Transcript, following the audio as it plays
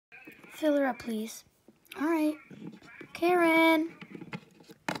fill her up, please. All right. Karen.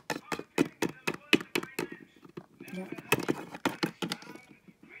 Yep.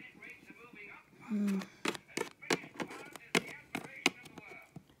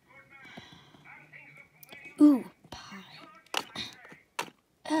 Ooh, pie.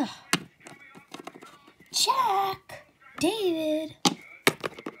 Ugh. Jack! David!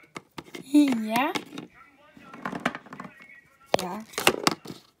 Yeah? Yeah.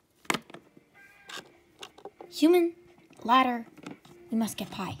 Human, ladder, we must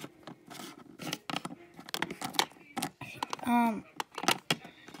get pie.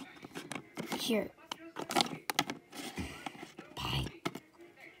 Here. Pie.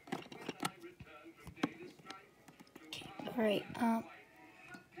 Okay, alright, alright,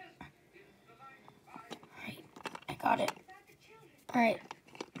 I got it. Alright.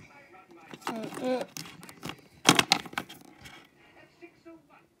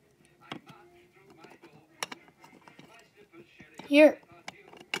 Here.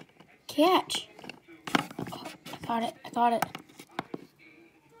 Catch. Oh, I got it.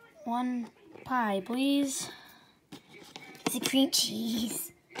 One pie, please. Is it cream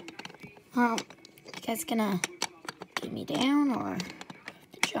cheese? You guys gonna get me down or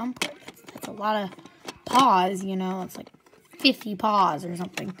jump? That's a lot of paws, you know. It's like 50 paws or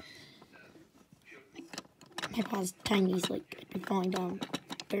something. My paw's tiny, so like I'd be falling down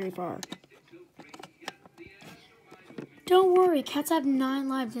very far. Don't worry, cats have 9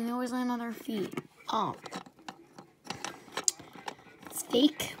 lives and they always land on their feet. Oh. It's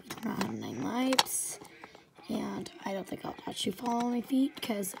fake. We don't have 9 lives. And I don't think I'll actually fall on my feet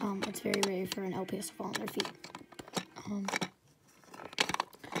because it's very rare for an LPS to fall on their feet.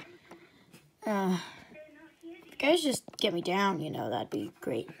 If you guys just get me down, you know, that'd be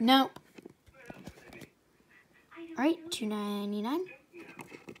great. Nope. Alright, $2.99.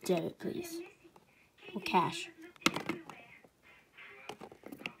 Debit, please. Or cash.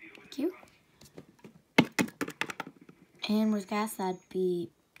 Thank you. And with gas, that'd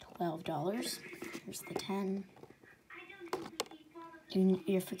be $12. Here's the 10.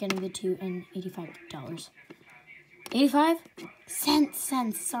 You're forgetting the 2 and $85. 85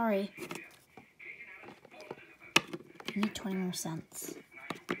 cents, sorry. I need 20 more cents.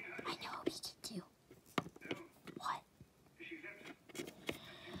 I know what we can do. What?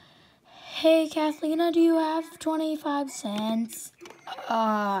 Hey, Kathlena, do you have 25 cents?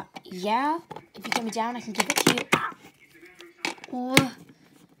 Yeah. If you get me down, I can give it to you. Oh.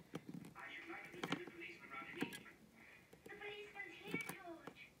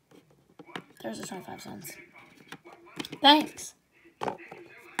 There's the 25 cents. Thanks.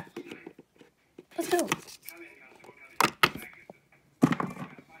 Let's go.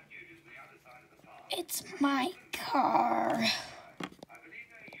 It's my car.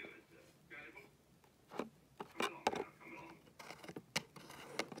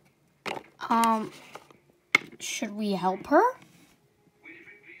 Should we help her?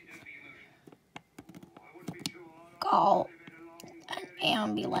 Call an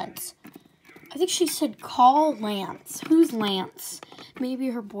ambulance. I think she said call Lance. Who's Lance? Maybe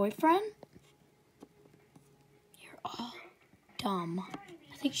her boyfriend? You're all dumb.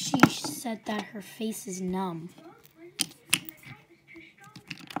 I think she said that her face is numb.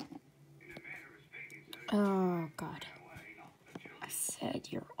 Oh, God. I said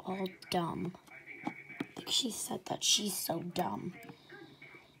you're all dumb. I think she said that she's so dumb.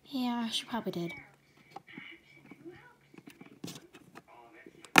 Yeah, she probably did.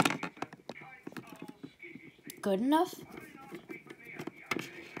 Good enough?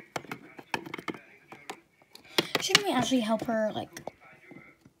 Shouldn't we actually help her, like,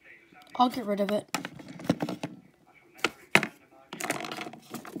 I'll get rid of it.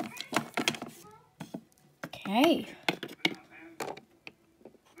 Okay.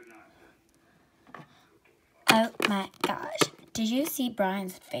 Oh my gosh. Did you see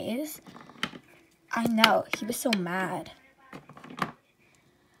Brian's face? I know, he was so mad.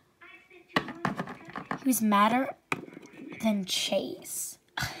 He was madder than Chase.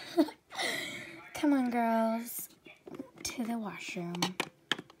 Come on, girls. To the washroom.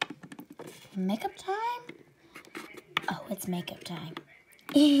 Makeup time? Oh, it's makeup time.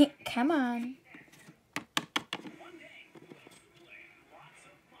 Come on.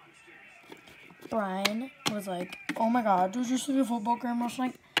 Brian was like, oh my God, did you see the football game last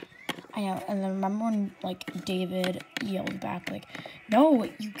night? I know, and then remember when, like, David yelled back, like, no,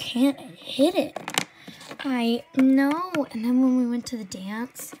 you can't hit it. I know. And then when we went to the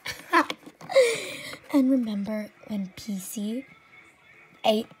dance, and remember when PC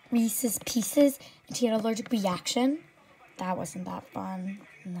ate Reese's Pieces and she had an allergic reaction? That wasn't that fun.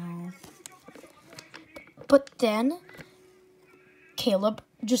 No. But then Caleb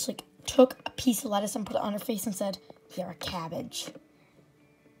just like took a piece of lettuce and put it on her face and said, "You're a cabbage."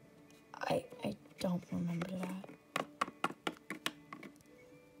 I don't remember that.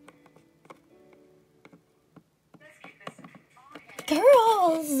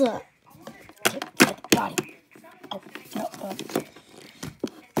 Girls! Got it. Oh, no.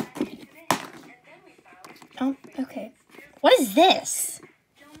 Oh, okay. What is this?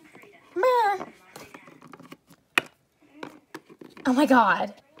 Meh. Oh my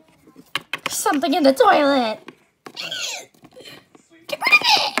god. There's something in the toilet. Get rid of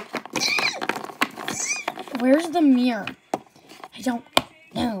it! Where's the mirror? I don't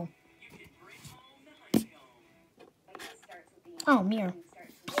know. Oh, mirror.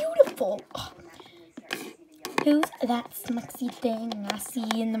 Beautiful. Oh. Who's that sexy thing I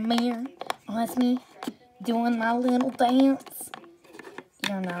see in the mirror? Oh, that's me doing my little dance.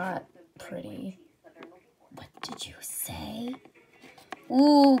 You're not pretty. What did you say?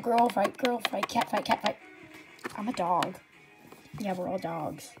 Ooh, girl fight, cat fight. I'm a dog. Yeah, we're all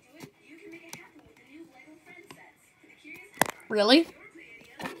dogs. Really?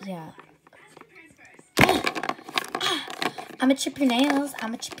 Yeah. I'ma chip your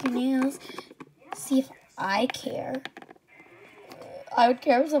nails. See if I care. I would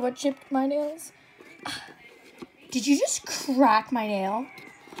care if someone chipped my nails. Did you just crack my nail?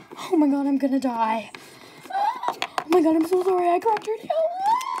 Oh my god, I'm gonna die. Oh my god, I'm so sorry I cracked your nail.